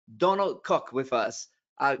Donald Cook with us,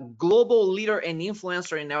 a global leader and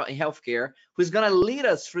influencer in healthcare, who's going to lead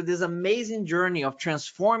us through this amazing journey of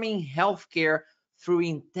transforming healthcare through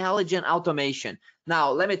intelligent automation.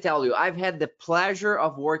 Now, let me tell you, I've had the pleasure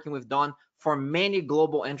of working with Don for many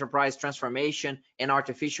global enterprise transformation and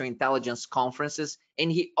artificial intelligence conferences,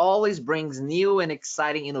 and he always brings new and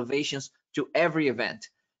exciting innovations to every event.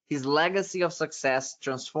 His legacy of success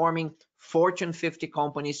transforming Fortune 50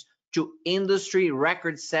 companies to industry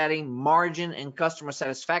record-setting margin and customer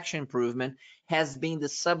satisfaction improvement has been the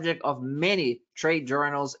subject of many trade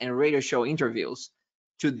journals and radio show interviews.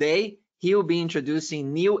 Today, he will be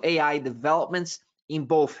introducing new AI developments in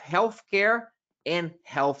both healthcare and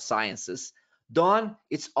health sciences. Don,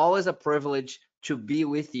 it's always a privilege to be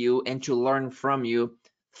with you and to learn from you.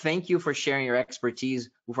 Thank you for sharing your expertise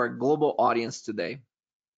with our global audience today.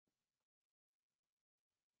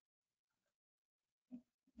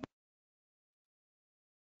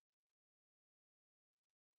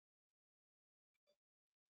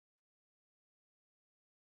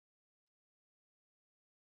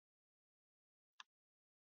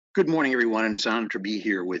 Good morning, everyone. It's an honor to be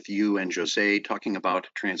here with you and Jose talking about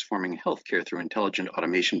transforming healthcare through intelligent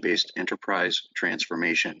automation-based enterprise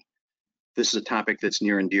transformation. This is a topic that's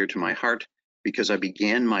near and dear to my heart because I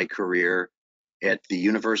began my career at the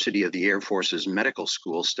University of the Air Force's Medical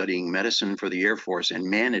School studying medicine for the Air Force and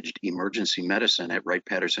managed emergency medicine at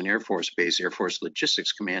Wright-Patterson Air Force Base, Air Force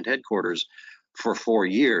Logistics Command Headquarters for 4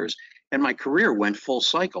 years. And my career went full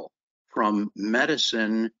cycle from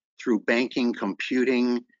medicine through banking,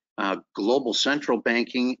 computing, global central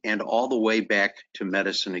banking, and all the way back to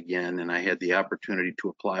medicine again. And I had the opportunity to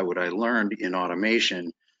apply what I learned in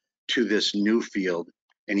automation to this new field,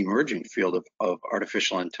 an emerging field of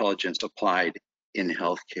artificial intelligence applied in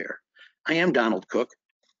healthcare. I am Donald Cook.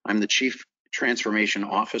 I'm the Chief Transformation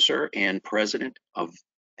Officer and President of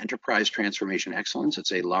Enterprise Transformation Excellence.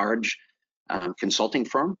 It's a large consulting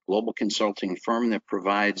firm, global consulting firm that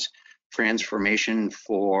provides transformation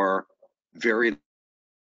for very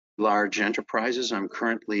large enterprises. I'm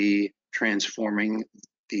currently transforming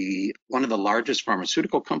one of the largest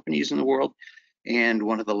pharmaceutical companies in the world and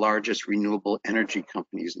one of the largest renewable energy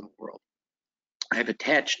companies in the world. I've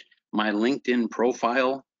attached my LinkedIn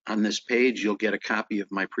profile on this page. You'll get a copy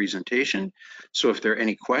of my presentation. So if there are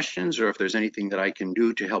any questions or if there's anything that I can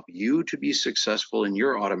do to help you to be successful in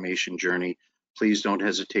your automation journey, please don't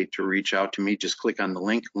hesitate to reach out to me. Just click on the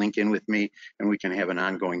link in with me, and we can have an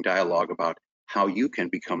ongoing dialogue about how you can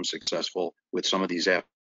become successful with some of these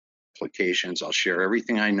applications. I'll share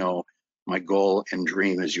everything I know. My goal and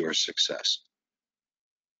dream is your success.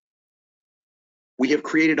 We have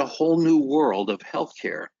created a whole new world of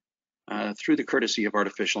healthcare through the courtesy of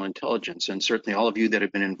artificial intelligence. And certainly all of you that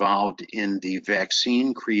have been involved in the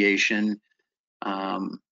vaccine creation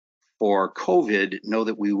for COVID know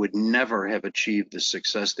that we would never have achieved the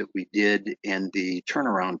success that we did and the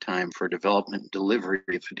turnaround time for development and delivery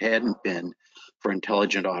if it hadn't been for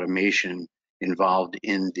intelligent automation involved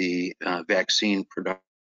in the vaccine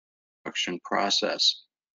production process.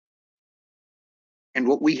 And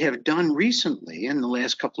what we have done recently in the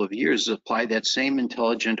last couple of years is apply that same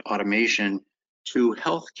intelligent automation to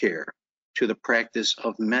healthcare, to the practice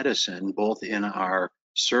of medicine, both in our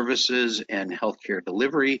services and healthcare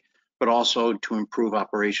delivery, but also to improve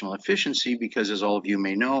operational efficiency, because as all of you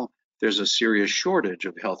may know, there's a serious shortage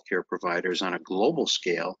of healthcare providers on a global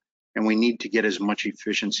scale, and we need to get as much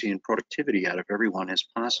efficiency and productivity out of everyone as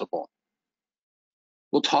possible.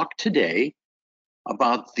 We'll talk today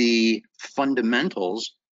about the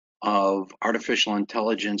fundamentals of artificial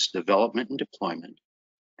intelligence development and deployment.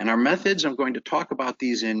 And our methods, I'm going to talk about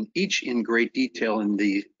these each in great detail in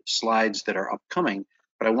the slides that are upcoming,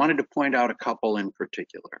 but I wanted to point out a couple in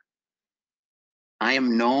particular. I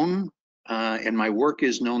am known, and my work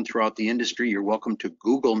is known throughout the industry. You're welcome to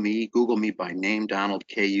Google me by name, Donald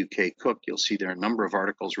K.U.K. Cook. You'll see there are a number of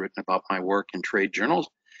articles written about my work in trade journals.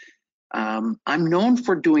 I'm known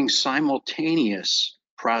for doing simultaneous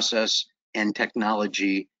process and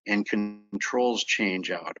technology and controls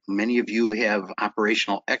change out. Many of you have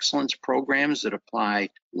operational excellence programs that apply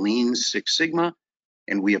Lean Six Sigma,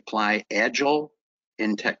 and we apply Agile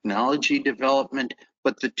in technology development,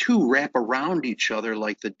 but the two wrap around each other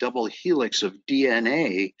like the double helix of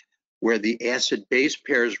DNA, where the acid base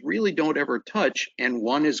pairs really don't ever touch, and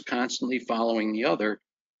one is constantly following the other.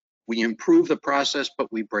 We improve the process,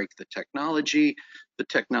 but we break the technology. The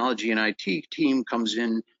technology and IT team comes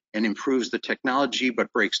in and improves the technology,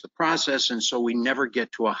 but breaks the process. And so we never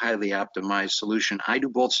get to a highly optimized solution. I do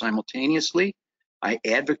both simultaneously. I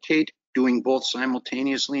advocate doing both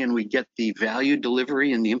simultaneously, and we get the value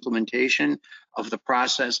delivery and the implementation of the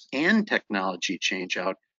process and technology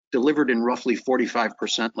changeout delivered in roughly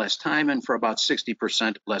 45% less time and for about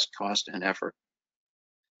 60% less cost and effort.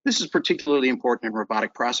 This is particularly important in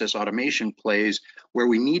robotic process automation plays where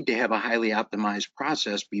we need to have a highly optimized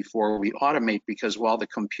process before we automate, because while the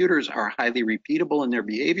computers are highly repeatable in their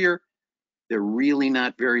behavior, they're really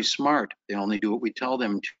not very smart. They only do what we tell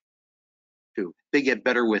them to. They get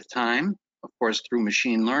better with time, of course, through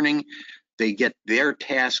machine learning. They get their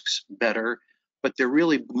tasks better, but they're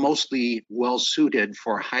really mostly well suited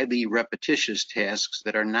for highly repetitious tasks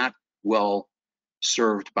that are not well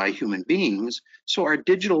served by human beings. So our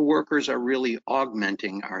digital workers are really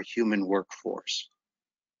augmenting our human workforce.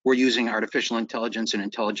 We're using artificial intelligence and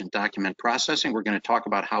intelligent document processing. We're going to talk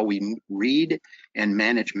about how we read and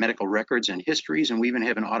manage medical records and histories, and we even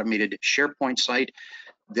have an automated SharePoint site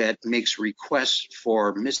that makes requests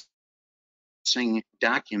for missing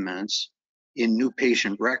documents in new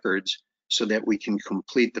patient records so that we can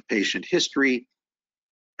complete the patient history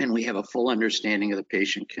and we have a full understanding of the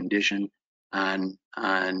patient condition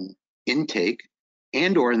on intake,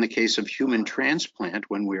 and or in the case of human transplant,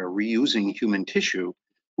 when we are reusing human tissue,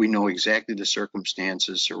 we know exactly the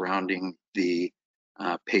circumstances surrounding the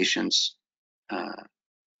patient's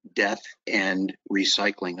death and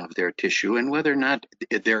recycling of their tissue and whether or not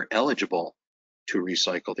they're eligible to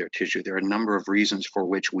recycle their tissue. There are a number of reasons for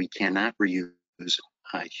which we cannot reuse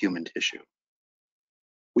human tissue.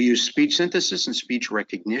 We use speech synthesis and speech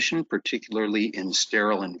recognition, particularly in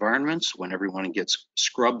sterile environments when everyone gets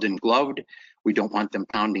scrubbed and gloved. We don't want them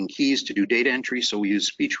pounding keys to do data entry, so we use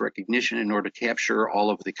speech recognition in order to capture all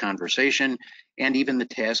of the conversation and even the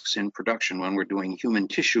tasks in production. When we're doing human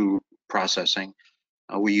tissue processing,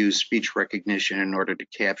 we use speech recognition in order to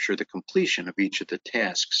capture the completion of each of the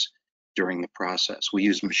tasks during the process. We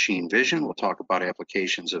use machine vision. We'll talk about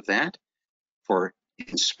applications of that for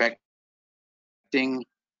inspecting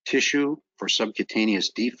tissue for subcutaneous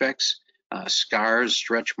defects, scars,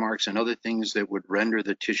 stretch marks, and other things that would render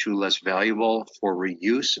the tissue less valuable for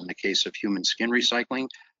reuse. In the case of human skin recycling,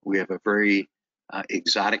 we have a very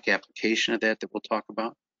exotic application of that we'll talk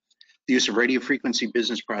about. The use of radio frequency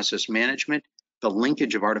business process management, the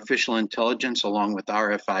linkage of artificial intelligence along with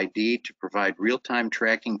RFID to provide real-time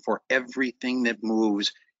tracking for everything that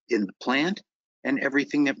moves in the plant and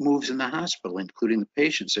everything that moves in the hospital, including the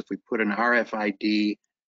patients. If we put an RFID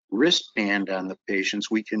wristband on the patients,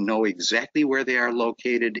 we can know exactly where they are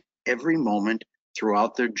located every moment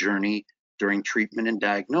throughout their journey during treatment and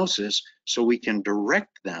diagnosis, so we can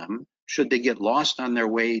direct them. Should they get lost on their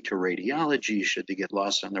way to radiology, should they get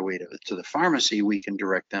lost on their way to the pharmacy, we can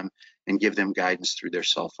direct them and give them guidance through their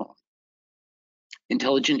cell phone.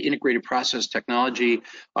 Intelligent integrated process technology,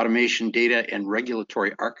 automation, data, and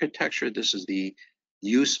regulatory architecture. This is the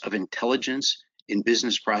use of intelligence in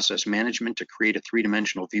business process management to create a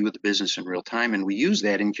three-dimensional view of the business in real time. And we use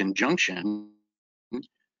that in conjunction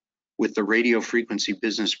with the radio frequency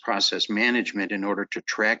business process management in order to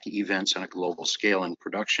track events on a global scale in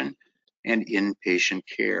production and in patient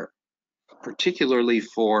care, particularly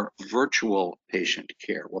for virtual patient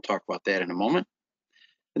care. We'll talk about that in a moment.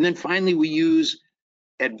 And then finally, we use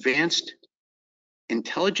advanced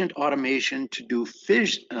intelligent automation to do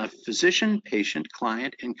physician, patient,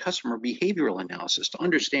 client, and customer behavioral analysis to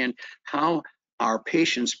understand how our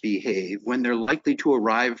patients behave when they're likely to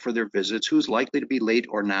arrive for their visits, who's likely to be late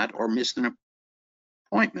or not, or miss an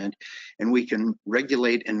appointment, and we can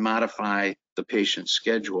regulate and modify the patient's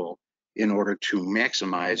schedule in order to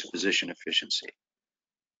maximize physician efficiency.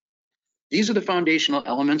 These are the foundational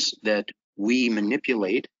elements that we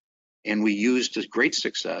manipulate and we use to great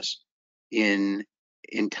success in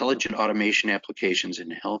intelligent automation applications in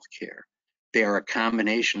healthcare. They are a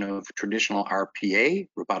combination of traditional RPA,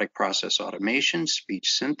 robotic process automation,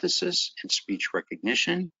 speech synthesis, and speech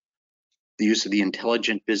recognition, the use of the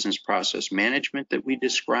intelligent business process management that we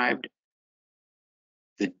described,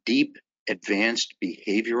 the deep advanced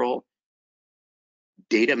behavioral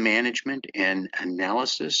data management and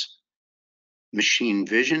analysis, machine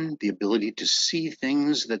vision, the ability to see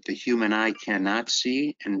things that the human eye cannot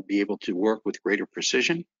see and be able to work with greater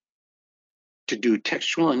precision, to do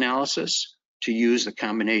textual analysis, to use the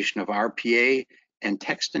combination of RPA and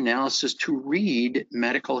text analysis to read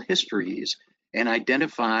medical histories and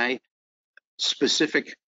identify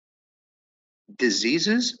specific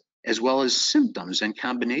diseases as well as symptoms and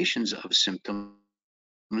combinations of symptoms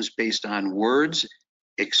based on words,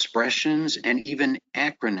 expressions, and even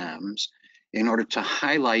acronyms in order to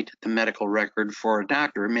highlight the medical record for a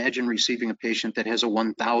doctor. Imagine receiving a patient that has a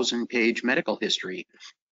 1,000-page medical history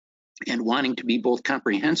and wanting to be both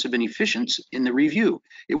comprehensive and efficient in the review.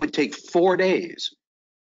 It would take 4 days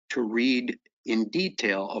to read in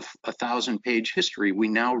detail of a 1,000-page history. We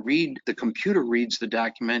now read, the computer reads the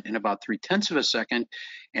document in about 0.3 of a second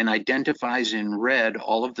and identifies in red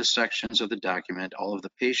all of the sections of the document, all of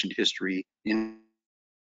the patient history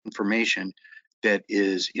information that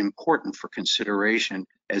is important for consideration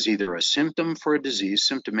as either a symptom for a disease,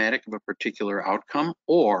 symptomatic of a particular outcome,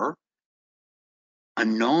 or a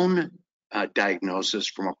known diagnosis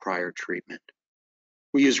from a prior treatment.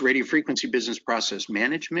 We use radiofrequency business process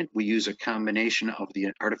management. We use a combination of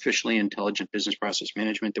the artificially intelligent business process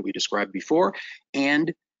management that we described before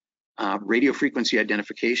and radiofrequency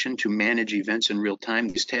identification to manage events in real time.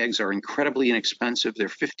 These tags are incredibly inexpensive. They're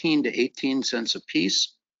 15 to 18 cents a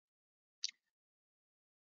piece.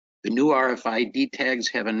 The new RFID tags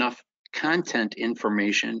have enough content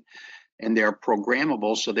information and they're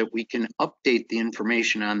programmable so that we can update the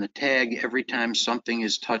information on the tag every time something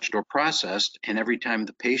is touched or processed, and every time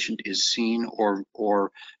the patient is seen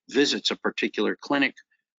or visits a particular clinic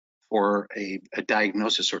for a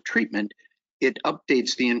diagnosis or treatment, it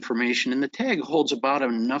updates the information, and the tag holds about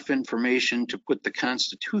enough information to put the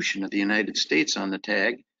Constitution of the United States on the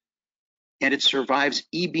tag, and it survives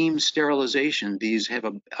E-beam sterilization. These have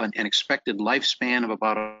an expected lifespan of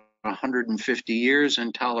about 150 years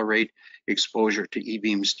and tolerate exposure to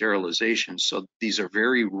E-beam sterilization. So these are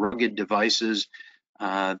very rugged devices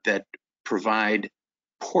that provide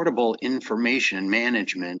portable information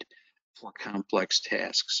management for complex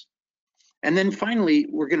tasks. And then finally,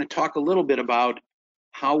 we're going to talk a little bit about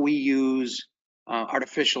how we use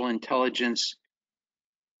artificial intelligence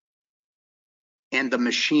and the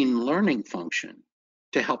machine learning function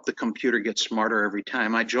to help the computer get smarter every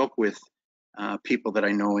time. I joke with people that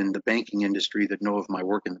I know in the banking industry that know of my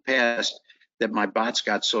work in the past that my bots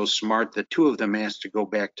got so smart that 2 of them asked to go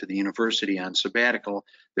back to the university on sabbatical.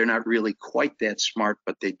 They're not really quite that smart,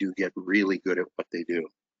 but they do get really good at what they do.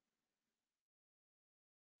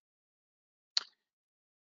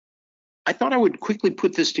 I thought I would quickly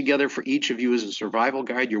put this together for each of you as a survival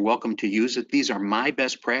guide. You're welcome to use it. These are my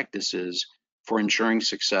best practices for ensuring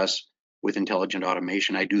success with intelligent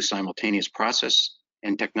automation. I do simultaneous process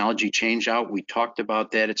and technology change out. We talked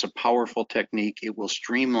about that. It's a powerful technique. It will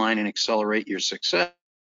streamline and accelerate your success.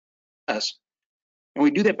 And we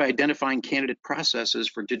do that by identifying candidate processes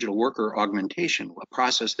for digital worker augmentation, a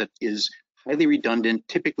process that is highly redundant,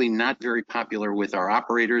 typically not very popular with our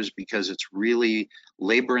operators because it's really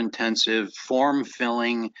labor intensive, form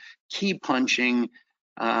filling, key punching.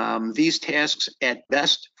 These tasks at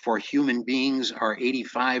best for human beings are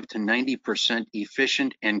 85 to 90%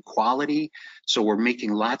 efficient and quality. So we're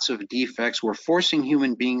making lots of defects. We're forcing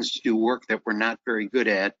human beings to do work that we're not very good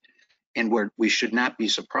at. And we should not be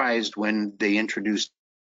surprised when they introduce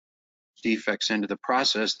defects into the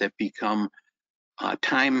process that become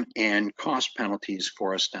time and cost penalties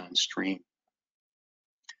for us downstream.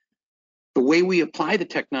 The way we apply the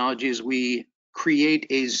technology is we create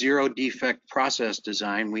a zero defect process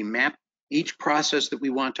design. We map each process that we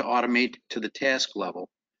want to automate to the task level.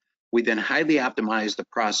 We then highly optimize the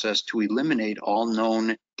process to eliminate all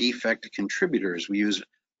known defect contributors. We use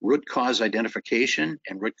root cause identification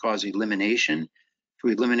and root cause elimination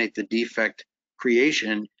to eliminate the defect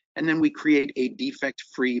creation. And then we create a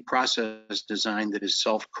defect-free process design that is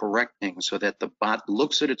self-correcting so that the bot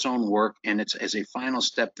looks at its own work and it's, as a final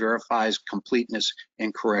step, verifies completeness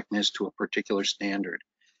and correctness to a particular standard.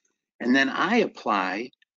 And then I apply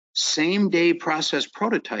same-day process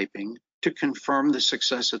prototyping to confirm the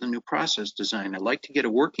success of the new process design. I like to get a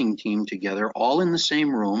working team together, all in the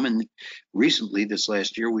same room. And recently, this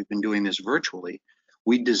last year, we've been doing this virtually.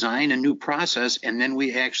 We design a new process and then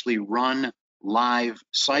we actually run live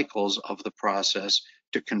cycles of the process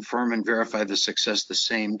to confirm and verify the success the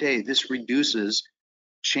same day. This reduces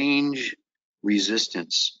change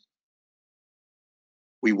resistance.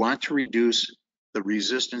 We want to reduce the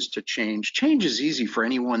resistance to change. Change is easy for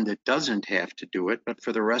anyone that doesn't have to do it, but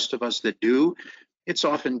for the rest of us that do, it's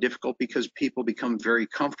often difficult because people become very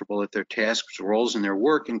comfortable at their tasks, roles, and their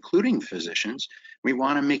work, including physicians. We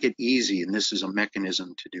want to make it easy, and this is a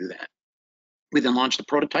mechanism to do that. We then launch the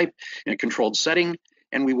prototype in a controlled setting,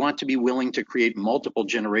 and we want to be willing to create multiple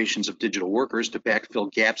generations of digital workers to backfill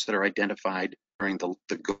gaps that are identified during the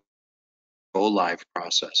go live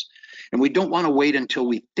process. And we don't want to wait until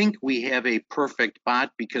we think we have a perfect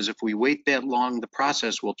bot, because if we wait that long, the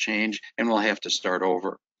process will change and we'll have to start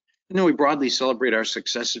over. And then we broadly celebrate our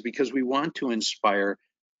successes because we want to inspire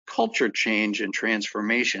culture change and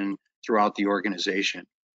transformation throughout the organization.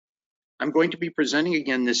 I'm going to be presenting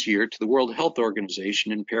again this year to the World Health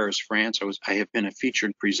Organization in Paris, France. I have been a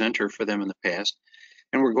featured presenter for them in the past.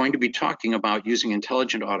 And we're going to be talking about using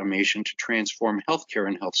intelligent automation to transform healthcare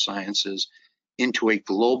and health sciences into a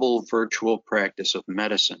global virtual practice of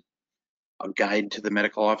medicine. A guide to the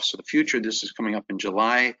medical office of the future. This is coming up in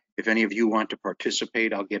July. If any of you want to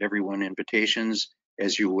participate, I'll get everyone invitations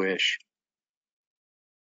as you wish.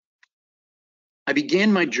 I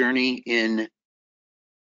began my journey in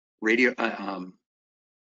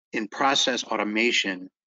process automation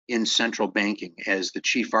in central banking as the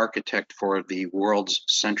chief architect for the world's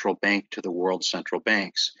central bank to the world's central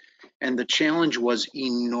banks. And the challenge was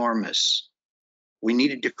enormous. We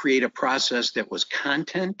needed to create a process that was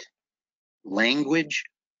content, language,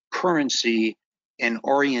 currency, and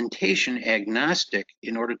orientation agnostic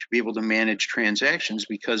in order to be able to manage transactions,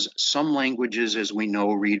 because some languages, as we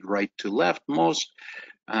know, read right to left. Most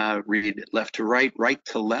read left to right, right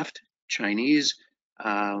to left. Chinese,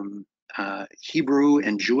 Hebrew,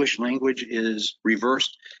 and Jewish language is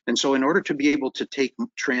reversed. And so in order to be able to take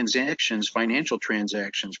transactions, financial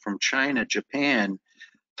transactions from China, Japan,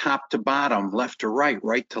 top to bottom, left to right,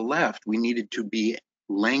 right to left, we needed to be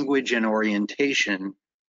language and orientation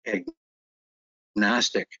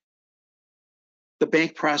agnostic. The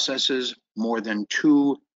bank processes more than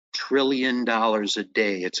 $2 trillion a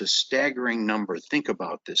day. It's a staggering number. Think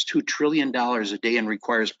about this, $2 trillion a day, and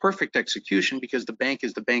requires perfect execution because the bank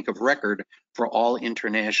is the bank of record for all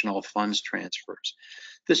international funds transfers.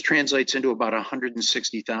 This translates into about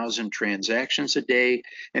 160,000 transactions a day.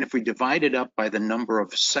 And if we divide it up by the number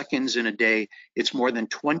of seconds in a day, it's more than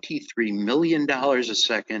 $23 million a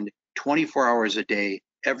second, 24 hours a day,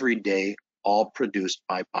 every day, all produced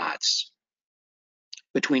by bots.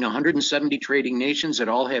 Between 170 trading nations that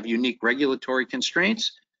all have unique regulatory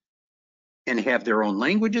constraints and have their own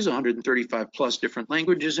languages, 135 plus different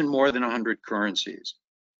languages, and more than 100 currencies.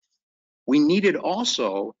 We needed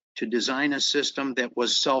also to design a system that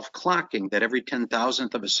was self-clocking, that every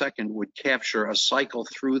 10,000th of a second would capture a cycle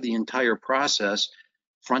through the entire process,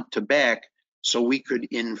 front to back, so we could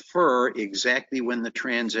infer exactly when the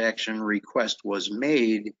transaction request was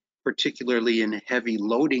made, particularly in heavy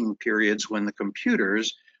loading periods when the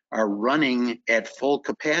computers are running at full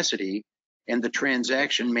capacity and the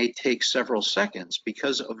transaction may take several seconds.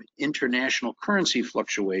 Because of international currency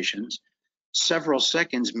fluctuations, several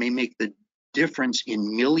seconds may make the difference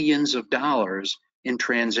in millions of dollars in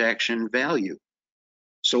transaction value.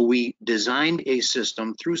 So we designed a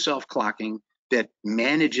system through self-clocking that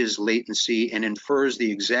manages latency and infers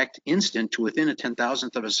the exact instant to within a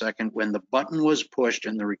 10,000th of a second when the button was pushed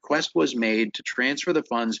and the request was made to transfer the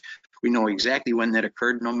funds. We know exactly when that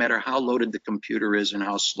occurred, no matter how loaded the computer is and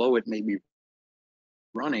how slow it may be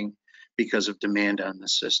running because of demand on the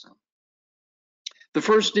system. The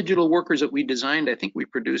first digital workers that we designed, I think we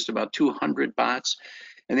produced about 200 bots,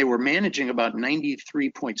 and they were managing about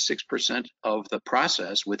 93.6% of the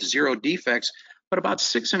process with zero defects, but about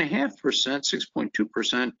 6.5%,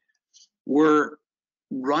 6.2% were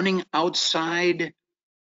running outside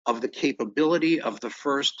of the capability of the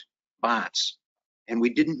first bots. And we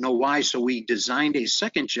didn't know why, so we designed a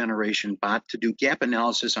second generation bot to do gap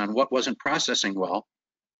analysis on what wasn't processing well.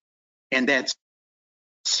 And that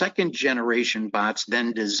second generation bots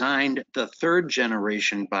then designed the third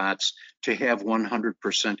generation bots to have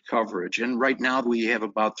 100% coverage. And right now we have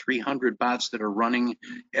about 300 bots that are running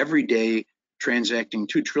every day, transacting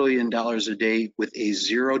 $2 trillion a day with a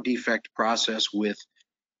zero defect process with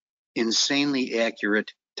insanely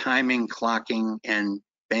accurate timing, clocking, and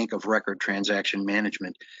bank of record transaction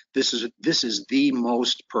management. This is the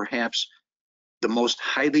most, perhaps the most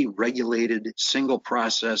highly regulated single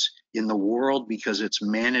process in the world, because it's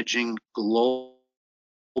managing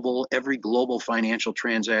every global financial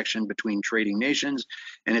transaction between trading nations,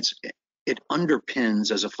 and it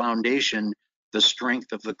underpins as a foundation the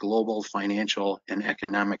strength of the global financial and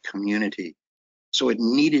economic community. So it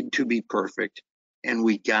needed to be perfect, and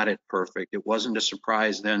we got it perfect. It wasn't a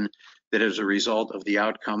surprise then that as a result of the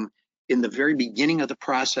outcome, in the very beginning of the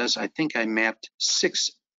process, I think I mapped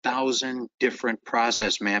 6,000 different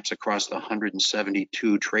process maps across the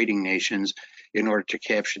 172 trading nations in order to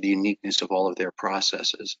capture the uniqueness of all of their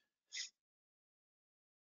processes.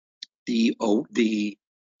 The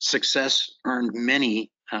success earned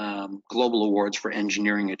many global awards for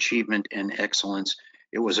engineering achievement and excellence.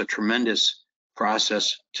 It was a tremendous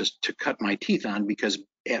process to cut my teeth on, because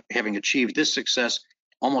having achieved this success,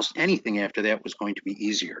 almost anything after that was going to be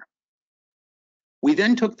easier. We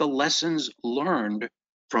then took the lessons learned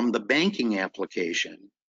from the banking application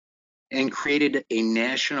and created a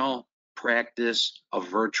national practice of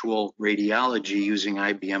virtual radiology using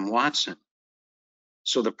IBM Watson.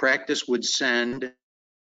 So the practice would send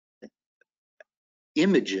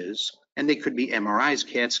images, and they could be MRIs,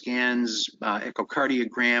 CAT scans,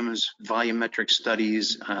 echocardiograms, volumetric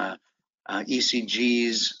studies,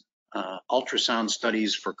 ECGs, ultrasound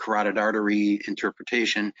studies for carotid artery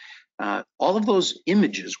interpretation. All of those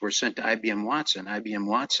images were sent to IBM Watson. IBM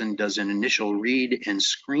Watson does an initial read and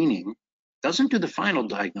screening, doesn't do the final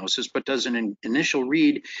diagnosis, but does an initial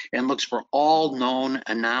read and looks for all known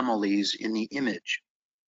anomalies in the image.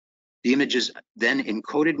 The image is then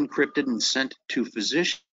encoded, encrypted, and sent to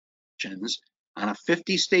physicians on a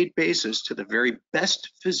 50-state basis to the very best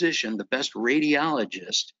physician, the best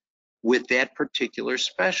radiologist with that particular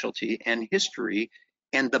specialty and history,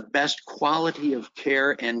 and the best quality of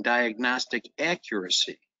care and diagnostic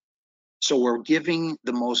accuracy. So we're giving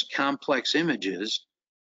the most complex images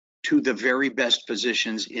to the very best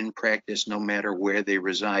physicians in practice, no matter where they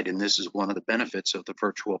reside. And this is one of the benefits of the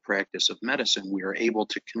virtual practice of medicine. We are able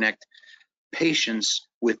to connect patients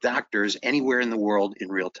with doctors anywhere in the world in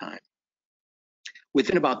real time.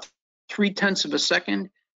 Within about 0.3 of a second,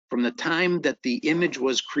 from the time that the image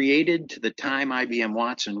was created to the time IBM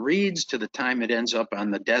Watson reads, to the time it ends up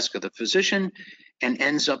on the desk of the physician and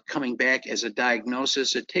ends up coming back as a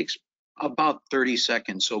diagnosis, it takes about 30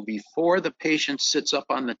 seconds. So before the patient sits up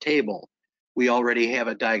on the table, we already have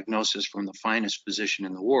a diagnosis from the finest physician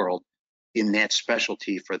in the world in that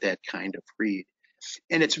specialty for that kind of read.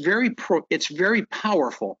 And it's very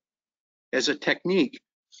powerful as a technique,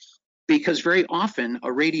 because very often a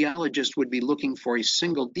radiologist would be looking for a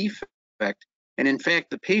single defect, and in fact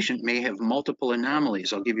the patient may have multiple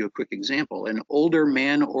anomalies. I'll give you a quick example. An older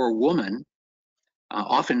man or woman,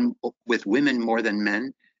 often with women more than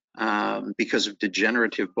men, because of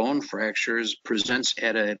degenerative bone fractures, presents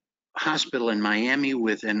at a hospital in Miami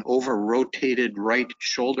with an over-rotated right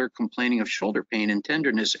shoulder, complaining of shoulder pain and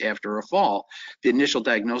tenderness after a fall. The initial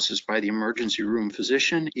diagnosis by the emergency room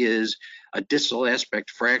physician is a distal aspect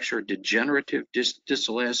fracture, degenerative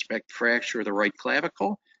distal aspect fracture of the right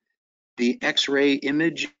clavicle. The X-ray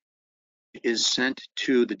image is sent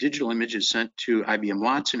to, the digital image is sent to IBM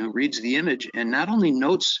Watson, who reads the image and not only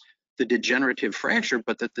notes the degenerative fracture,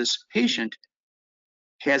 but that this patient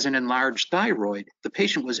has an enlarged thyroid. The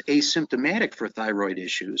patient was asymptomatic for thyroid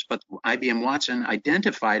issues, but IBM Watson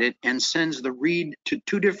identified it and sends the read to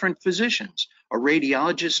 2 different physicians, a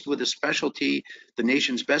radiologist with a specialty, the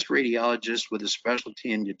nation's best radiologist with a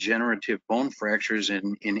specialty in degenerative bone fractures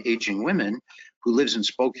in aging women, who lives in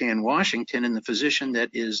Spokane, Washington, and the physician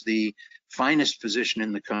that is the finest physician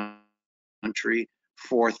in the country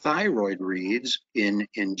for thyroid reads in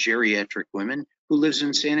geriatric women, who lives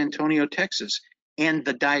in San Antonio, Texas. And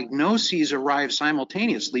the diagnoses arrive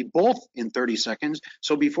simultaneously, both in 30 seconds.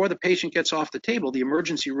 So before the patient gets off the table, the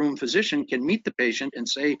emergency room physician can meet the patient and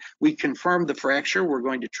say, we confirmed the fracture, we're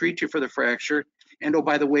going to treat you for the fracture, and oh,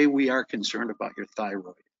 by the way, we are concerned about your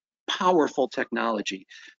thyroid. Powerful technology.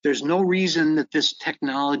 There's no reason that this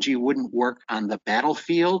technology wouldn't work on the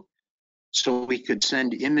battlefield. So we could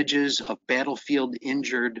send images of battlefield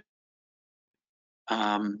injured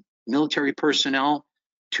military personnel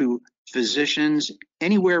to physicians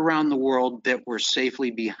anywhere around the world that were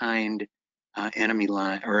safely behind enemy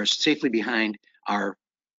line, or safely behind our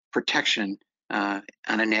protection on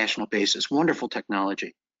a national basis. Wonderful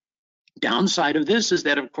technology. Downside of this is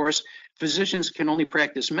that, of course, physicians can only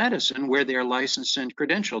practice medicine where they're licensed and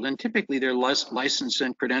credentialed, and typically they're less licensed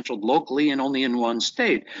and credentialed locally and only in one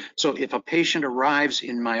state. So if a patient arrives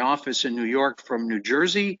in my office in New York from New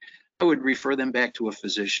Jersey, I would refer them back to a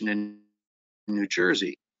physician in New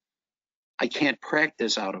Jersey. I can't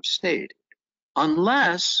practice out of state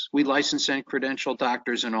unless we license and credential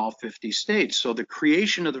doctors in all 50 states. So the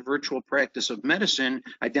creation of the virtual practice of medicine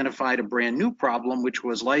identified a brand new problem, which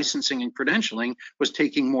was licensing and credentialing was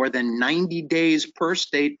taking more than 90 days per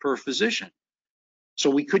state per physician. So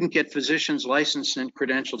we couldn't get physicians licensed and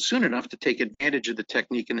credentialed soon enough to take advantage of the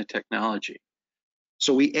technique and the technology.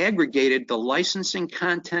 So we aggregated the licensing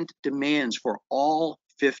content demands for all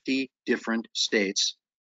 50 different states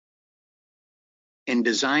and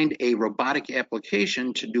designed a robotic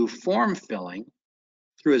application to do form filling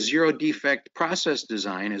through a zero defect process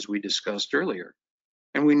design, as we discussed earlier.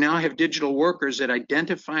 And we now have digital workers that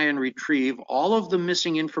identify and retrieve all of the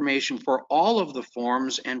missing information for all of the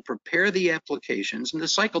forms and prepare the applications, and the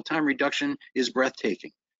cycle time reduction is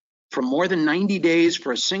breathtaking. From more than 90 days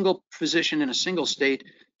for a single physician in a single state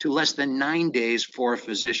to less than 9 days for a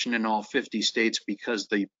physician in all 50 states, because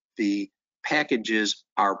the packages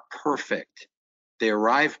are perfect. They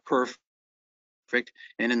arrive perfect,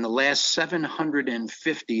 and in the last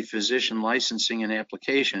 750 physician licensing and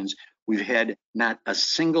applications, we've had not a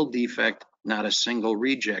single defect, not a single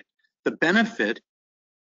reject. The benefit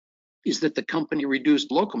is that the company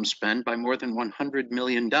reduced locum spend by more than $100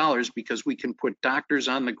 million, because we can put doctors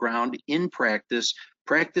on the ground in practice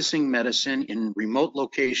practicing medicine in remote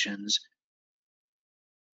locations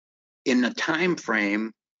in a time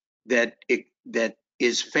frame that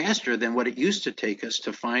is faster than what it used to take us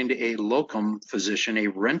to find a locum physician, a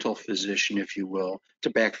rental physician, if you will, to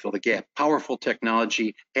backfill the gap. Powerful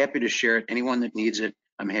technology, happy to share it. Anyone that needs it,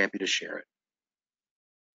 I'm happy to share it.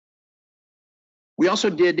 We also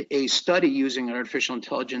did a study using artificial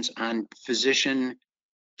intelligence on physician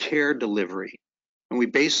care delivery. And we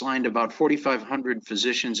baselined about 4,500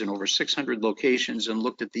 physicians in over 600 locations and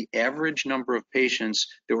looked at the average number of patients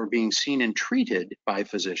that were being seen and treated by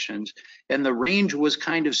physicians. And the range was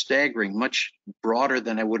kind of staggering, much broader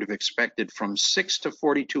than I would have expected, from 6 to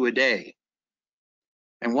 42 a day.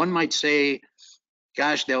 And one might say,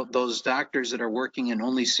 gosh, those doctors that are working and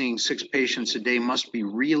only seeing 6 patients a day must be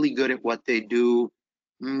really good at what they do.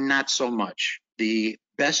 Not so much. The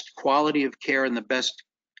best quality of care and the best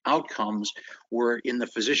outcomes were in the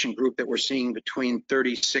physician group that were seeing between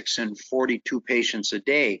 36 and 42 patients a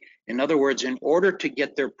day. In other words, in order to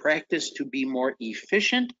get their practice to be more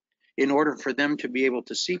efficient, in order for them to be able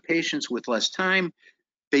to see patients with less time,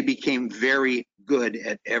 they became very good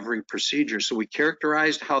at every procedure. So we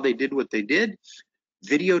characterized how they did what they did,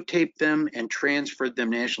 videotaped them, and transferred them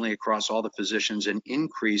nationally across all the physicians and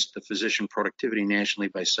increased the physician productivity nationally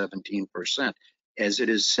by 17%. As it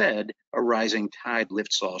is said, a rising tide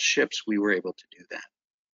lifts all ships. We were able to do that.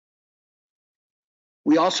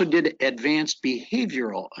 We also did advanced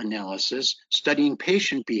behavioral analysis, studying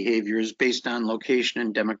patient behaviors based on location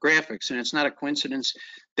and demographics. And it's not a coincidence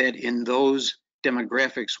that in those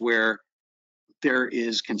demographics where there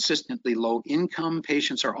is consistently low income,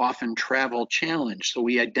 patients are often travel challenged. So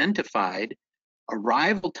we identified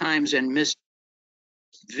arrival times and missed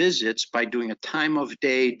visits by doing a time of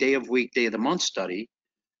day, day of week, day of the month study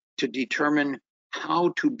to determine how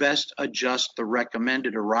to best adjust the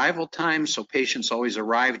recommended arrival time so patients always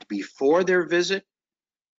arrived before their visit.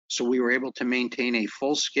 So we were able to maintain a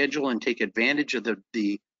full schedule and take advantage of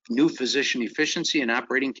the new physician efficiency and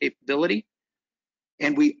operating capability.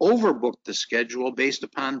 And we overbooked the schedule based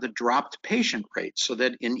upon the dropped patient rate, so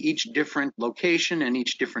that in each different location and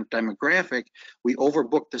each different demographic, we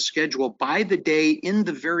overbooked the schedule by the day in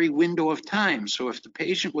the very window of time. So if the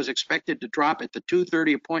patient was expected to drop at the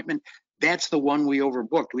 2:30 appointment, that's the one we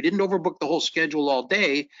overbooked. We didn't overbook the whole schedule all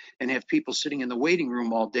day and have people sitting in the waiting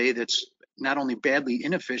room all day. That's not only badly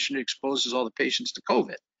inefficient, it exposes all the patients to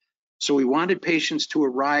COVID. So we wanted patients to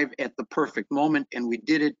arrive at the perfect moment, and we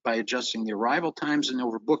did it by adjusting the arrival times and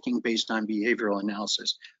overbooking based on behavioral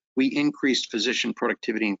analysis. We increased physician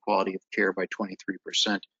productivity and quality of care by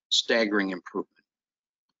 23%, staggering improvement.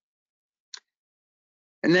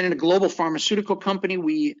 And then in a global pharmaceutical company,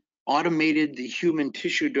 we automated the human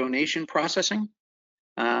tissue donation processing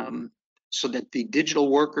so that the digital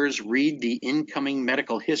workers read the incoming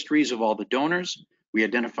medical histories of all the donors. We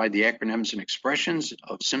identified the acronyms and expressions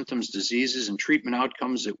of symptoms, diseases, and treatment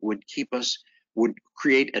outcomes that would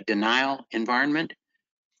create a denial environment.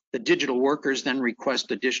 The digital workers then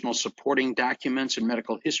request additional supporting documents and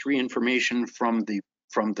medical history information from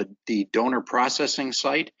the donor processing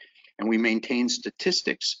site, and we maintain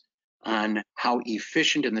statistics on how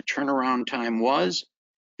efficient and the turnaround time was.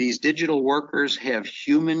 These digital workers have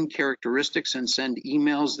human characteristics and send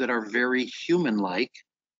emails that are very human-like,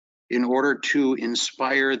 in order to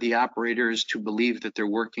inspire the operators to believe that they're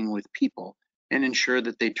working with people and ensure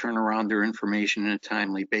that they turn around their information on a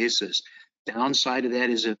timely basis. Downside of that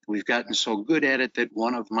is that we've gotten so good at it that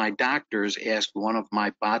one of my doctors asked one of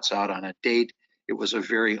my bots out on a date. It was a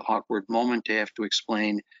very awkward moment to have to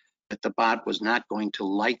explain that the bot was not going to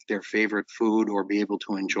like their favorite food or be able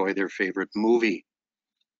to enjoy their favorite movie.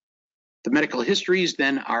 The medical histories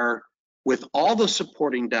then are, with all the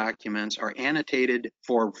supporting documents, are annotated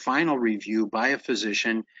for final review by a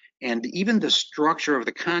physician, and even the structure of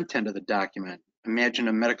the content of the document. Imagine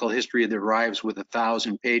a medical history that arrives with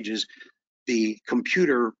 1,000 pages. The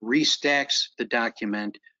computer restacks the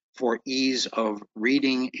document for ease of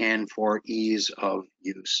reading and for ease of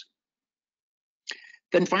use.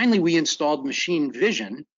 Then finally, we installed machine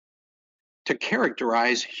vision to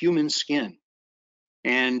characterize human skin.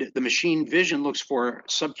 And the machine vision looks for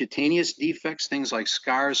subcutaneous defects, things like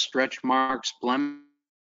scars, stretch marks,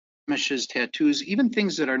 blemishes, tattoos, even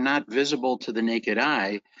things that are not visible to the naked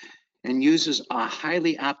eye, and uses a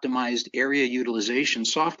highly optimized area utilization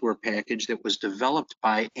software package that was developed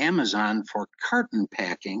by Amazon for carton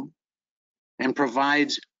packing and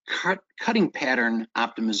provides cutting pattern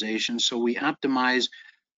optimization. So we optimize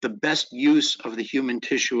the best use of the human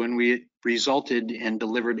tissue, and we resulted and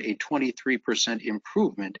delivered a 23%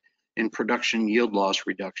 improvement in production yield loss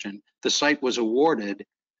reduction. The site was awarded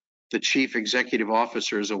the Chief Executive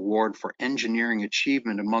Officer's Award for Engineering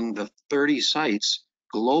Achievement among the 30 sites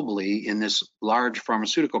globally in this large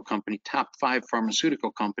pharmaceutical company, top 5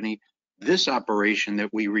 pharmaceutical company. This operation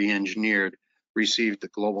that we re-engineered received the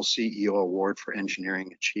Global CEO Award for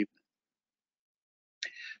Engineering Achievement.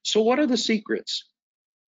 So what are the secrets?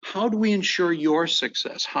 How do we ensure your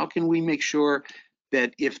success? How can we make sure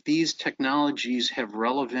that if these technologies have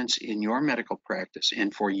relevance in your medical practice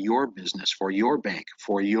and for your business, for your bank,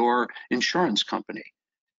 for your insurance company,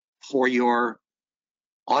 for your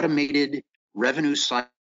automated revenue cycle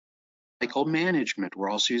management? We're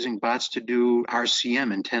also using bots to do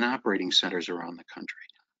RCM in 10 operating centers around the country.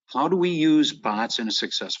 How do we use bots in a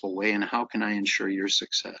successful way, and how can I ensure your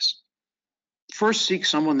success? First, seek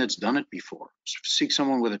someone that's done it before. Seek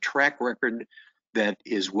someone with a track record that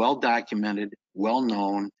is well documented, well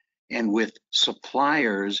known, and with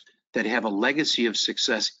suppliers that have a legacy of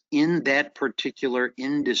success in that particular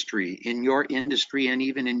industry, in your industry, and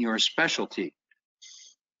even in your specialty.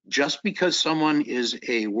 Just because someone is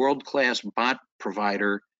a world-class bot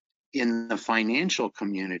provider in the financial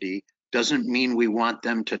community doesn't mean we want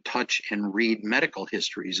them to touch and read medical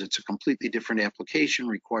histories. It's a completely different application,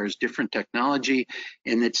 requires different technology,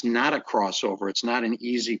 and it's not a crossover. It's not an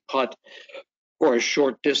easy putt or a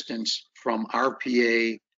short distance from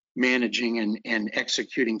RPA managing and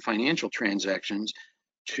executing financial transactions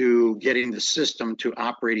to getting the system to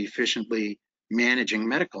operate efficiently managing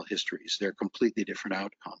medical histories. They're completely different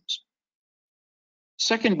outcomes.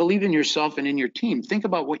 Second, believe in yourself and in your team. Think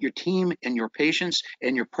about what your team and your patients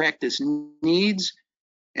and your practice needs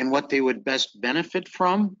and what they would best benefit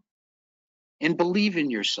from. And believe in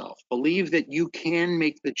yourself. Believe that you can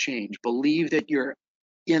make the change. Believe that you're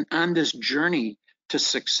on this journey to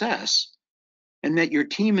success and that your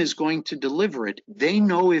team is going to deliver it. They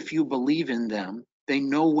know if you believe in them. They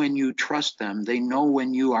know when you trust them. They know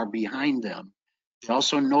when you are behind them. They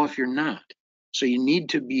also know if you're not. So you need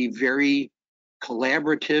to be very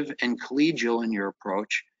collaborative and collegial in your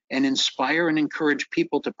approach and inspire and encourage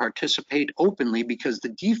people to participate openly, because the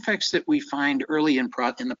defects that we find early in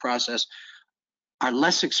the process are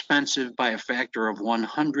less expensive by a factor of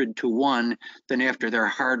 100 to 1 than after they're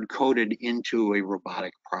hard-coded into a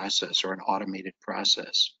robotic process or an automated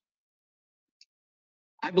process.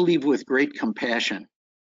 I believe with great compassion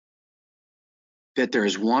that there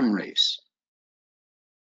is one race,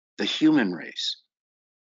 the human race.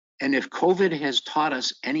 And if COVID has taught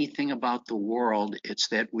us anything about the world, it's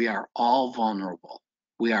that we are all vulnerable.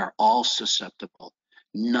 We are all susceptible.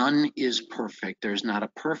 None is perfect. There's not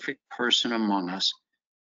a perfect person among us.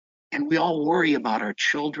 And we all worry about our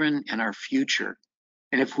children and our future.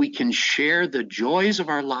 And if we can share the joys of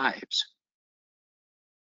our lives,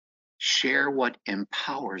 share what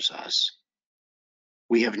empowers us,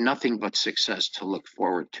 we have nothing but success to look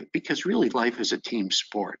forward to, because really life is a team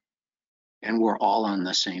sport. And we're all on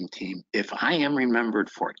the same team. If I am remembered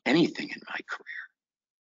for anything in my career,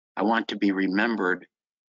 I want to be remembered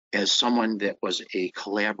as someone that was a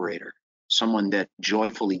collaborator, someone that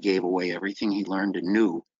joyfully gave away everything he learned and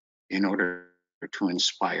knew in order to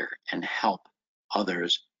inspire and help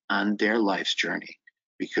others on their life's journey.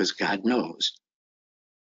 Because God knows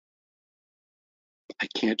I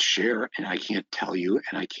can't share and I can't tell you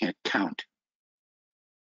and I can't count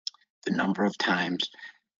the number of times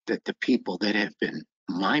that the people that have been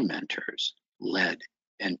my mentors led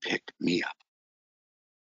and picked me up.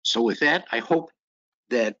 So with that, I hope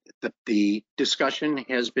that the discussion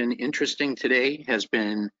has been interesting today, has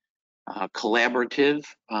been collaborative,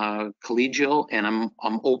 collegial, and I'm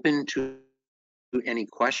open to any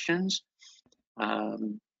questions.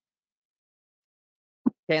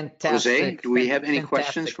 Fantastic. Jose, do we have any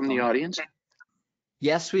questions Fantastic, from the Don. audience?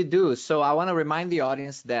 Yes, we do. So I want to remind the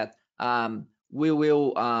audience that we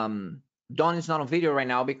will, Don is not on video right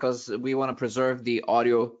now because we want to preserve the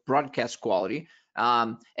audio broadcast quality.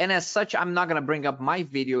 And as such, I'm not going to bring up my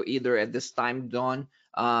video either at this time, Don.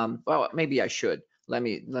 Well, maybe I should. Let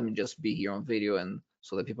me just be here on video and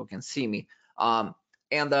so that people can see me. So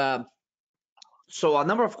a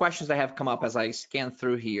number of questions that have come up as I scan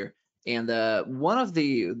through here. And one of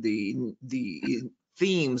the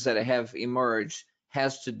themes that have emerged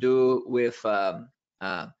has to do with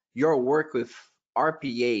your work with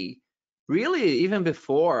RPA. Really, even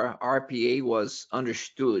before RPA was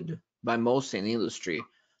understood by most in industry,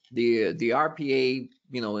 the RPA,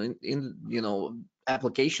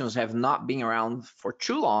 applications have not been around for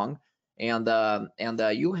too long, and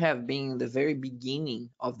you have been the very beginning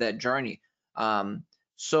of that journey.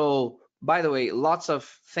 So, by the way,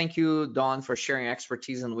 thank you, Don, for sharing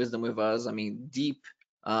expertise and wisdom with us. I mean, deep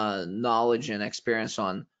knowledge and experience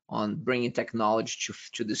on bringing technology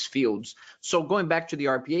to these fields. So going back to the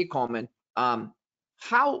RPA comment,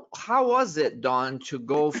 how was it, Don, to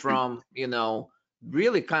go from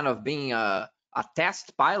really kind of being a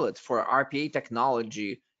test pilot for RPA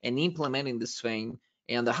technology and implementing this thing?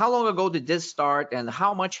 And how long ago did this start, and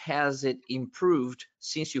how much has it improved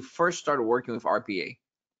since you first started working with RPA?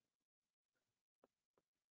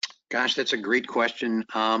 Gosh, that's a great question.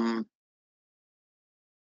 I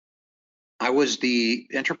was the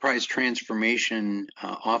enterprise transformation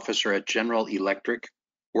officer at General Electric,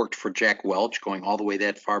 worked for Jack Welch, going all the way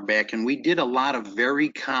that far back, and we did a lot of very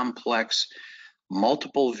complex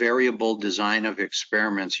multiple variable design of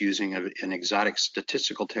experiments using an exotic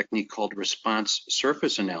statistical technique called response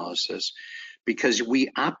surface analysis, because we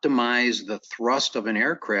optimize the thrust of an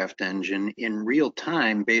aircraft engine in real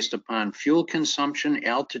time based upon fuel consumption,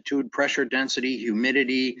 altitude, pressure density,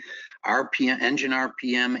 humidity, RPM, engine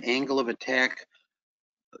RPM, angle of attack,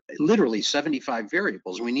 literally 75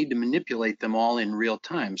 variables. We need to manipulate them all in real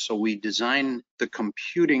time. So we design the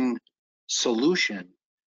computing solution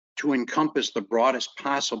to encompass the broadest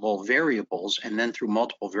possible variables, and then through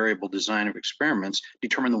multiple variable design of experiments,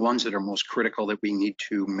 determine the ones that are most critical that we need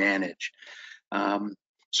to manage.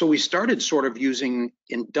 So we started sort of using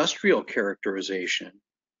industrial characterization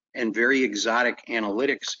and very exotic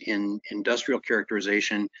analytics in industrial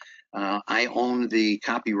characterization. I own the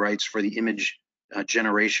copyrights for the image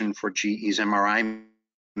generation for GE's MRI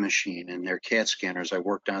machine and their CAT scanners. I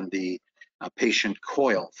worked on the patient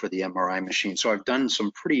coil for the MRI machine. So I've done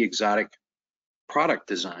some pretty exotic product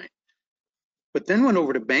design. But then went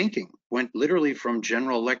over to banking, went literally from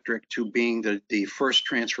General Electric to being the first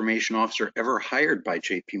transformation officer ever hired by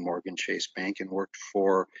JP Morgan Chase Bank, and worked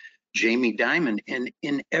for Jamie Dimon. And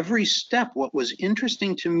in every step, what was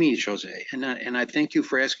interesting to me, Jose, and I thank you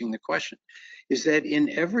for asking the question, is that in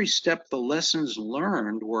every step, the lessons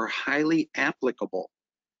learned were highly applicable.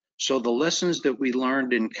 So the lessons that we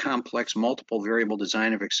learned in complex multiple variable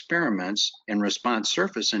design of experiments and response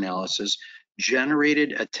surface analysis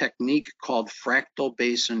generated a technique called fractal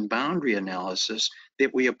basin boundary analysis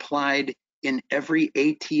that we applied in every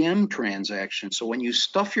ATM transaction. So when you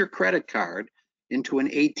stuff your credit card into an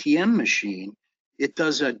ATM machine, it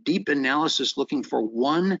does a deep analysis looking for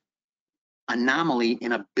one anomaly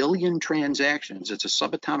in a billion transactions. It's a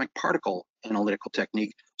subatomic particle analytical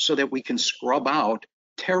technique so that we can scrub out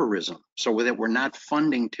terrorism, so that we're not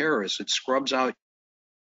funding terrorists. It scrubs out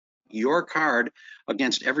your card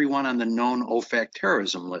against everyone on the known OFAC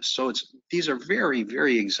terrorism list. So these are very,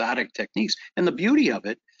 very exotic techniques. And the beauty of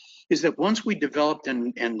it is that once we developed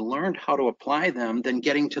and learned how to apply them, then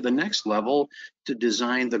getting to the next level to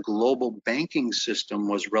design the global banking system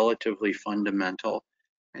was relatively fundamental.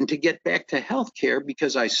 And to get back to healthcare,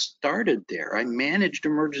 because I started there, I managed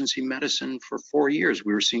emergency medicine for 4 years.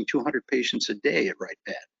 We were seeing 200 patients a day at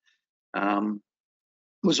WritePad.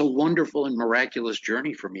 It was a wonderful and miraculous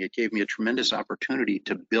journey for me. It gave me a tremendous opportunity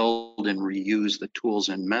to build and reuse the tools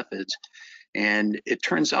and methods. And it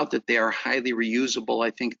turns out that they are highly reusable.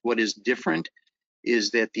 I think what is different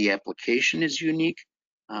is that the application is unique,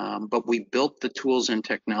 but we built the tools and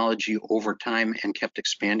technology over time and kept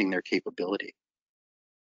expanding their capability.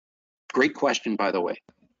 Great question, by the way.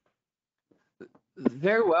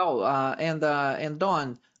 Very well. And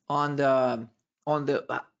Don, on the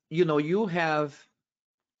you have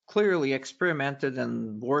clearly experimented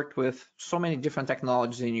and worked with so many different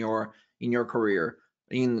technologies in your career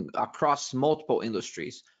across multiple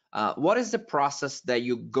industries. What is the process that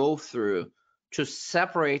you go through to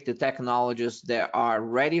separate the technologies that are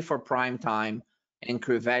ready for prime time and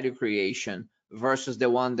value creation versus the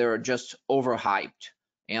one that are just overhyped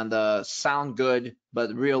and sound good,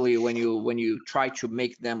 but really when you try to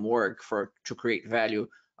make them work to create value,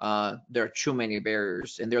 there are too many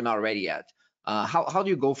barriers and they're not ready yet? How do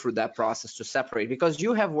you go through that process to separate? Because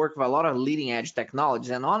you have worked with a lot of leading edge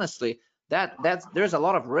technologies, and honestly, there's a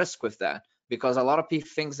lot of risk with that, because a lot of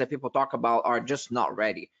things that people talk about are just not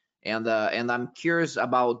ready. And I'm curious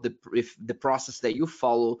about the process that you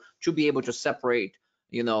follow to be able to separate,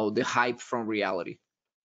 the hype from reality.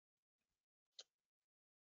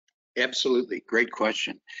 Absolutely, great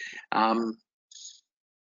question.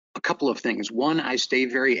 A couple of things. One, I stay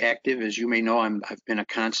very active. As you may know, I've been a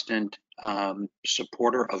constant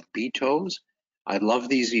supporter of BTOES. I love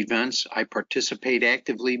these events. I participate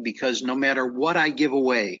actively because no matter what I give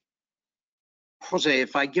away, Jose,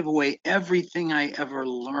 if I give away everything I ever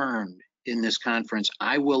learned in this conference,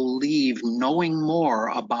 I will leave knowing more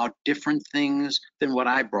about different things than what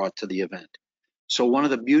I brought to the event. So one of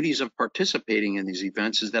the beauties of participating in these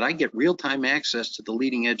events is that I get real-time access to the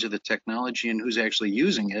leading edge of the technology and who's actually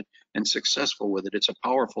using it and successful with it. It's a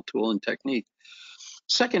powerful tool and technique.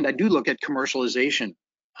 Second, I do look at commercialization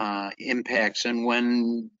impacts, and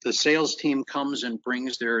when the sales team comes and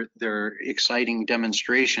brings their exciting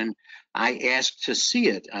demonstration, I ask to see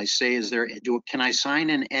it. I say, can I sign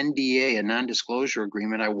an NDA, a non-disclosure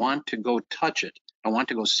agreement? I want to go touch it. I want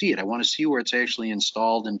to go see it. I want to see where it's actually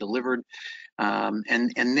installed and delivered.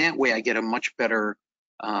 And that way I get a much better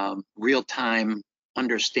real-time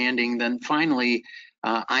understanding. Then finally,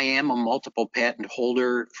 I am a multiple patent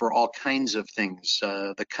holder for all kinds of things.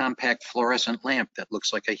 The compact fluorescent lamp that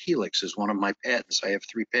looks like a helix is one of my patents. I have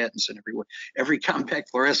 3 patents in every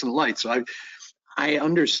compact fluorescent light. So I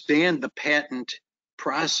understand the patent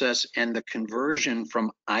process and the conversion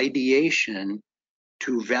from ideation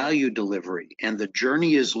to value delivery. And the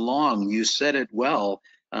journey is long. You said it well.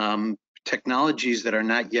 Technologies that are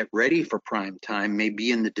not yet ready for prime time may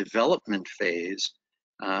be in the development phase,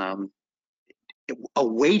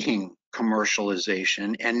 awaiting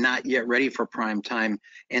commercialization and not yet ready for prime time.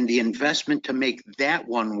 And the investment to make that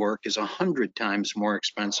one work is 100 times more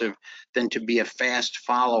expensive than to be a fast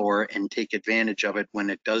follower and take advantage of it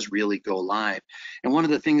when it does really go live. And one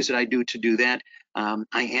of the things that I do to do that, I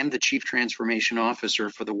am the Chief Transformation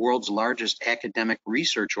Officer for the world's largest academic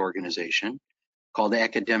research organization called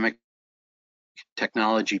Academic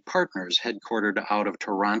Technology Partners, headquartered out of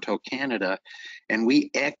Toronto, Canada, and we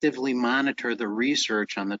actively monitor the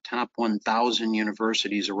research on the top 1,000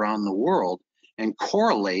 universities around the world and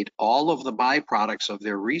correlate all of the byproducts of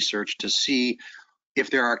their research to see if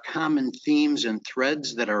there are common themes and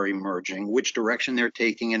threads that are emerging, which direction they're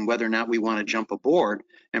taking, and whether or not we want to jump aboard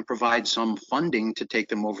and provide some funding to take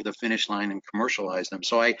them over the finish line and commercialize them.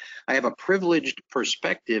 So I have a privileged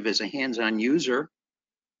perspective as a hands-on user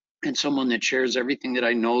and someone that shares everything that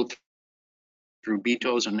I know through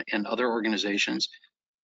BTOES and other organizations.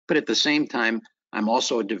 But at the same time, I'm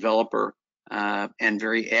also a developer and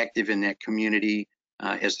very active in that community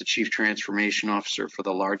as the Chief Transformation Officer for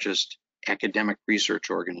the largest academic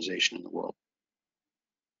research organization in the world.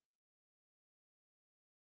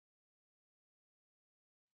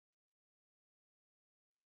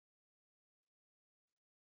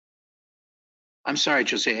 I'm sorry,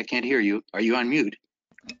 Jose, I can't hear you. Are you on mute?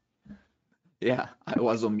 Yeah, I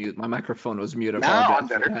was on mute. My microphone was mute. I Now apologize I'm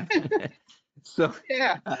better. for that. So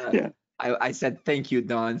Yeah. I said thank you,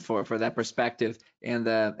 Don, for that perspective, and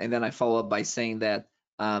then I follow up by saying that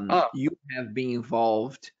you have been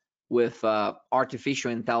involved with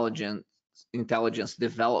artificial intelligence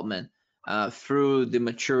development through the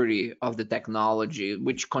maturity of the technology,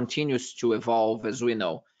 which continues to evolve, as we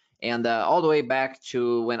know, and all the way back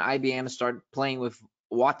to when IBM started playing with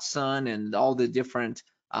Watson and all the different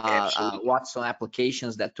Watson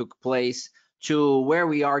applications that took place, to where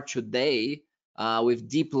we are today with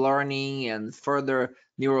deep learning and further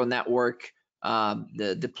neural network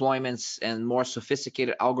the deployments and more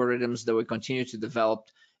sophisticated algorithms that we continue to develop.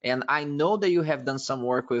 And I know that you have done some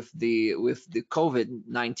work with the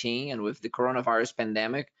COVID-19 and with the coronavirus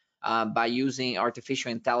pandemic by using artificial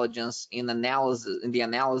intelligence in the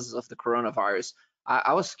analysis of the coronavirus.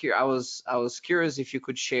 I was curious if you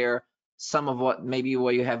could share some of what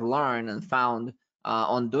you have learned and found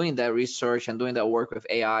on doing that research and doing that work with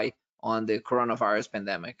AI on the coronavirus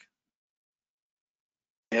pandemic.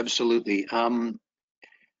 Absolutely.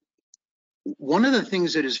 One of the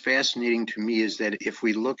things that is fascinating to me is that if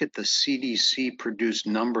we look at the CDC produced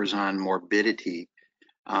numbers on morbidity,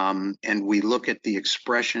 and we look at the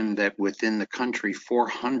expression that within the country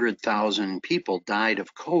 400,000 people died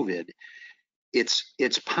of COVID,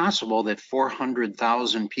 it's possible that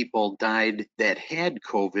 400,000 people died that had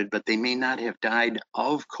COVID, but they may not have died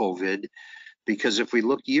of COVID, because if we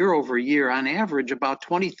look year over year, on average, about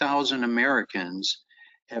 20,000 Americans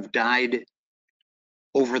have died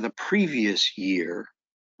over the previous year,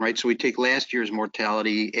 right? So we take last year's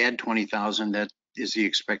mortality, add 20,000, that is the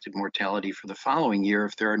expected mortality for the following year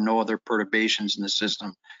if there are no other perturbations in the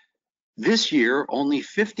system. This year, only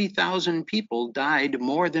 50,000 people died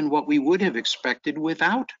more than what we would have expected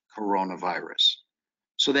without coronavirus.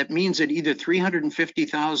 So that means that either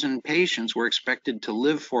 350,000 patients were expected to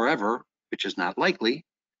live forever, which is not likely,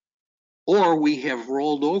 or we have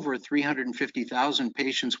rolled over 350,000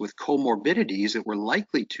 patients with comorbidities that were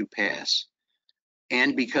likely to pass.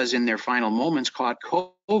 And because in their final moments caught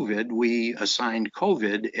COVID, we assigned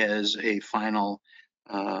COVID as a final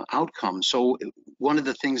outcome. So one of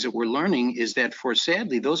the things that we're learning is that for,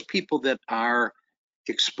 sadly, those people that are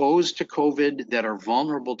exposed to COVID, that are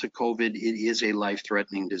vulnerable to COVID, it is a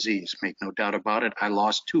life-threatening disease. Make no doubt about it. I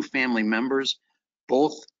lost 2 family members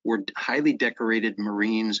Both were highly decorated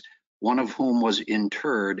Marines, one of whom was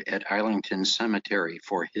interred at Arlington Cemetery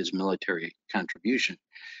for his military contribution.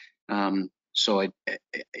 So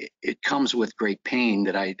it comes with great pain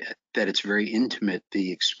that it's very intimate.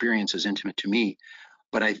 The experience is intimate to me,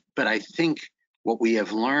 but I think what we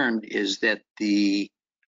have learned is that the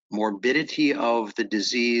morbidity of the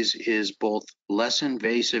disease is both less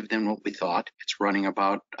invasive than what we thought. It's running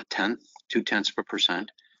about 0.2%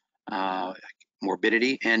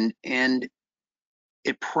 morbidity, and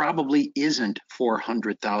it probably isn't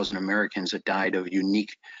 400,000 Americans that died of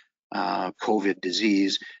unique COVID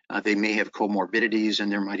disease. They may have comorbidities,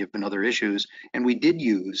 and there might have been other issues. And we did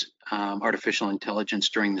use artificial intelligence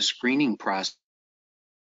during the screening process,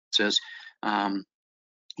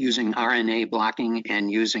 using RNA blocking and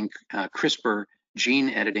using CRISPR gene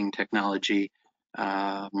editing technology.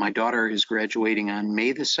 My daughter is graduating on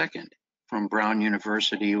May the 2nd from Brown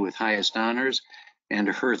University with highest honors, and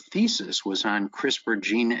her thesis was on CRISPR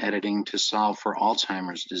gene editing to solve for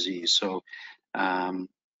Alzheimer's disease. So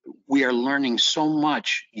we are learning so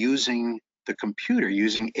much using the computer,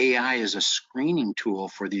 using AI as a screening tool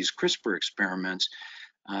for these CRISPR experiments.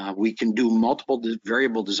 We can do multiple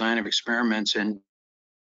variable design of experiments and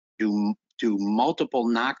do multiple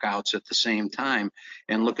knockouts at the same time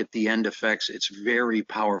and look at the end effects. It's very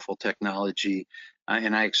powerful technology,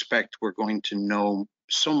 and I expect we're going to know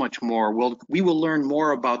so much more. We will learn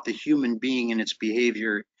more about the human being and its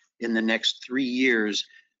behavior in the next 3 years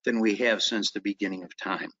than we have since the beginning of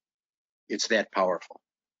time. It's that powerful.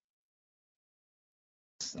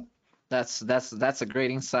 That's a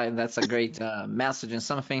great insight. That's a great message and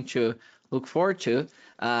something to look forward to.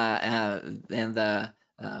 As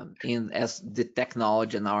the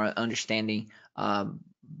technology and our understanding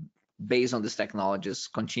based on these technologies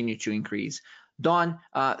continue to increase. Don,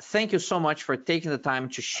 thank you so much for taking the time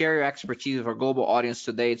to share your expertise with our global audience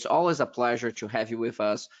today. It's always a pleasure to have you with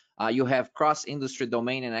us. You have cross-industry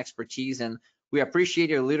domain and expertise, and we appreciate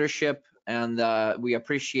your leadership, and we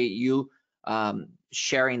appreciate you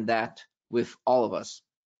sharing that with all of us.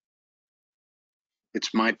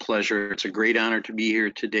 It's my pleasure. It's a great honor to be here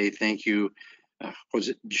today. Thank you,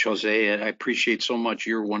 Jose. I appreciate so much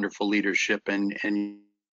your wonderful leadership and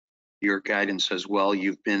your guidance as well.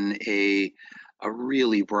 You've been a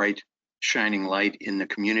really bright, shining light in the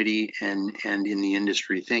community and in the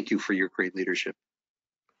industry. Thank you for your great leadership.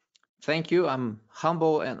 Thank you. I'm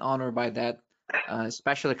humble and honored by that,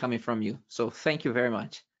 especially coming from you. So thank you very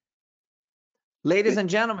much. Ladies and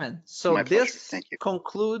gentlemen, so this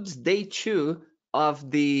concludes day 2 of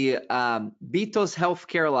the BTOES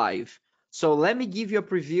Healthcare Live. So let me give you a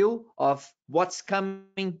preview of what's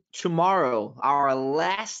coming tomorrow, our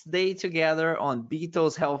last day together on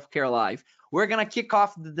BTOES Healthcare Live. We're gonna kick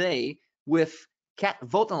off the day with Kat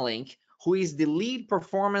Votenlink, who is the lead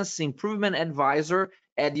performance improvement advisor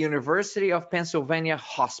at the University of Pennsylvania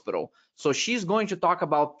Hospital. So she's going to talk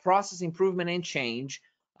about process improvement and change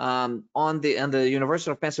on the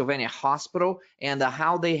University of Pennsylvania Hospital, and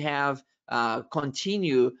how they have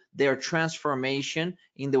continue their transformation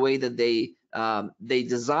in the way that they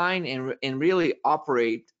design and really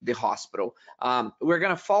operate the hospital. We're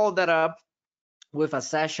gonna follow that up with a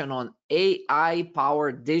session on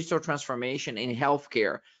AI-powered digital transformation in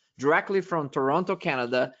healthcare, directly from Toronto,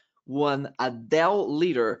 Canada, one Adele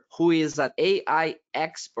leader who is an AI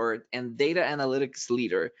expert and data analytics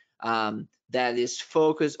leader that is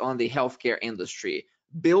focused on the healthcare industry.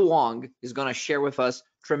 Bill Wong is going to share with us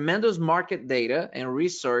tremendous market data and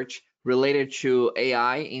research related to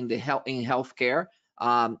AI in healthcare,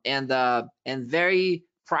 and very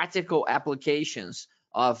practical applications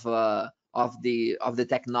of the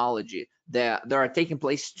technology that are taking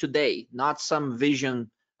place today, not some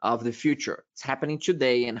vision of the future. It's happening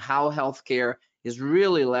today, and how healthcare is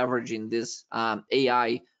really leveraging this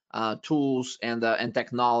AI tools and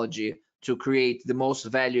technology to create the most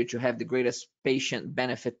value, to have the greatest patient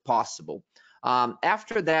benefit possible.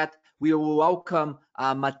 After that, we will welcome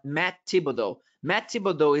Matt Thibodeau. Matt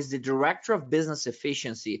Thibodeau is the Director of Business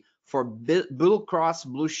Efficiency for Blue Cross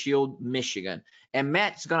Blue Shield Michigan. And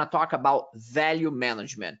Matt's gonna talk about value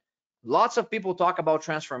management. Lots of people talk about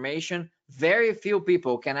transformation. Very few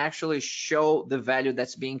people can actually show the value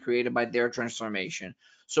that's being created by their transformation.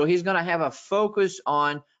 So he's gonna have a focus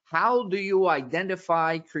on how do you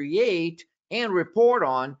identify, create, and report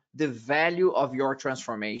on the value of your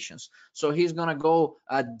transformations. So he's gonna go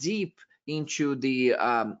deep into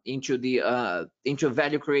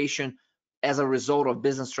value creation as a result of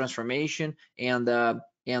business transformation, and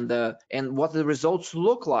what the results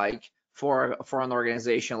look like for an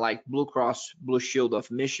organization like Blue Cross Blue Shield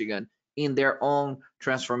of Michigan in their own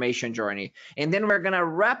transformation journey. And then we're going to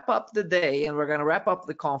wrap up the day, and we're going to wrap up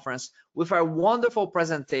the conference with our wonderful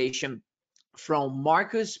presentation from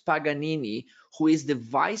Marcus Paganini, who is the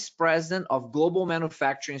Vice President of Global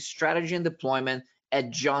Manufacturing Strategy and Deployment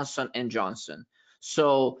at Johnson & Johnson.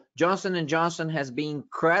 So Johnson & Johnson has been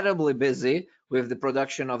incredibly busy with the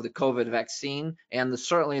production of the COVID vaccine, and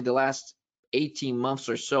certainly the last 18 months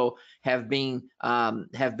or so have been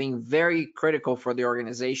very critical for the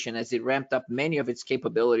organization as it ramped up many of its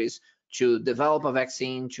capabilities to develop a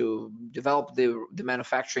vaccine, to develop the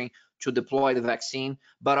manufacturing, to deploy the vaccine,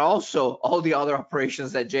 but also all the other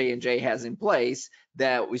operations that J&J has in place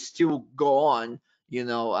that we still go on,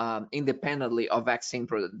 independently of vaccine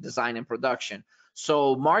design and production.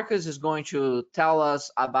 So Marcus is going to tell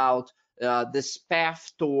us about this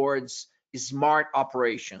path towards smart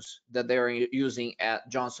operations that they're using at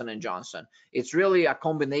Johnson & Johnson. It's really a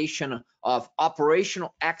combination of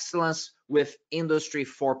operational excellence with Industry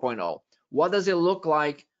 4.0. What does it look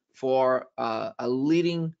like for a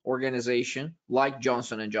leading organization like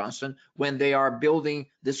Johnson & Johnson when they are building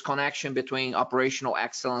this connection between operational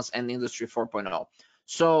excellence and Industry 4.0?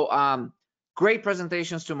 So great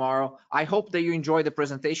presentations tomorrow. I hope that you enjoy the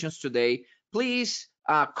presentations today. Please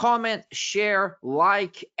comment, share,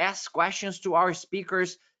 like, ask questions to our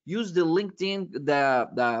speakers. Use the LinkedIn,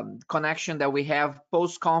 the connection that we have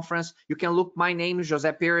post-conference. You can look, my name is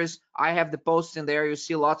José Pires. I have the post in there. You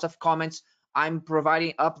see lots of comments. I'm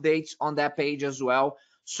providing updates on that page as well.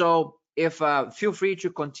 So if feel free to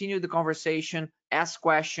continue the conversation, ask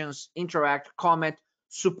questions, interact, comment,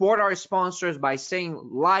 support our sponsors by saying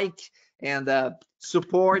like and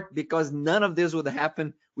support, because none of this would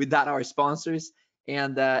happen without our sponsors.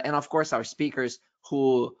 And of course our speakers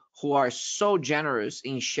who are so generous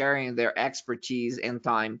in sharing their expertise and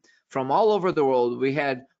time from all over the world. We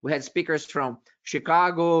had speakers from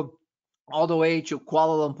Chicago all the way to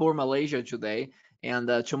Kuala Lumpur, Malaysia today.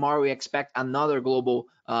 And tomorrow we expect another global,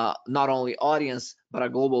 not only audience, but a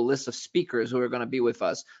global list of speakers who are going to be with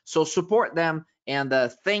us. So support them, and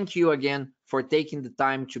thank you again for taking the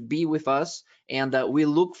time to be with us. And we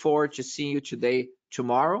look forward to seeing you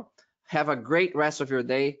tomorrow. Have a great rest of your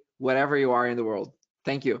day, wherever you are in the world.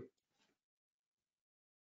 Thank you.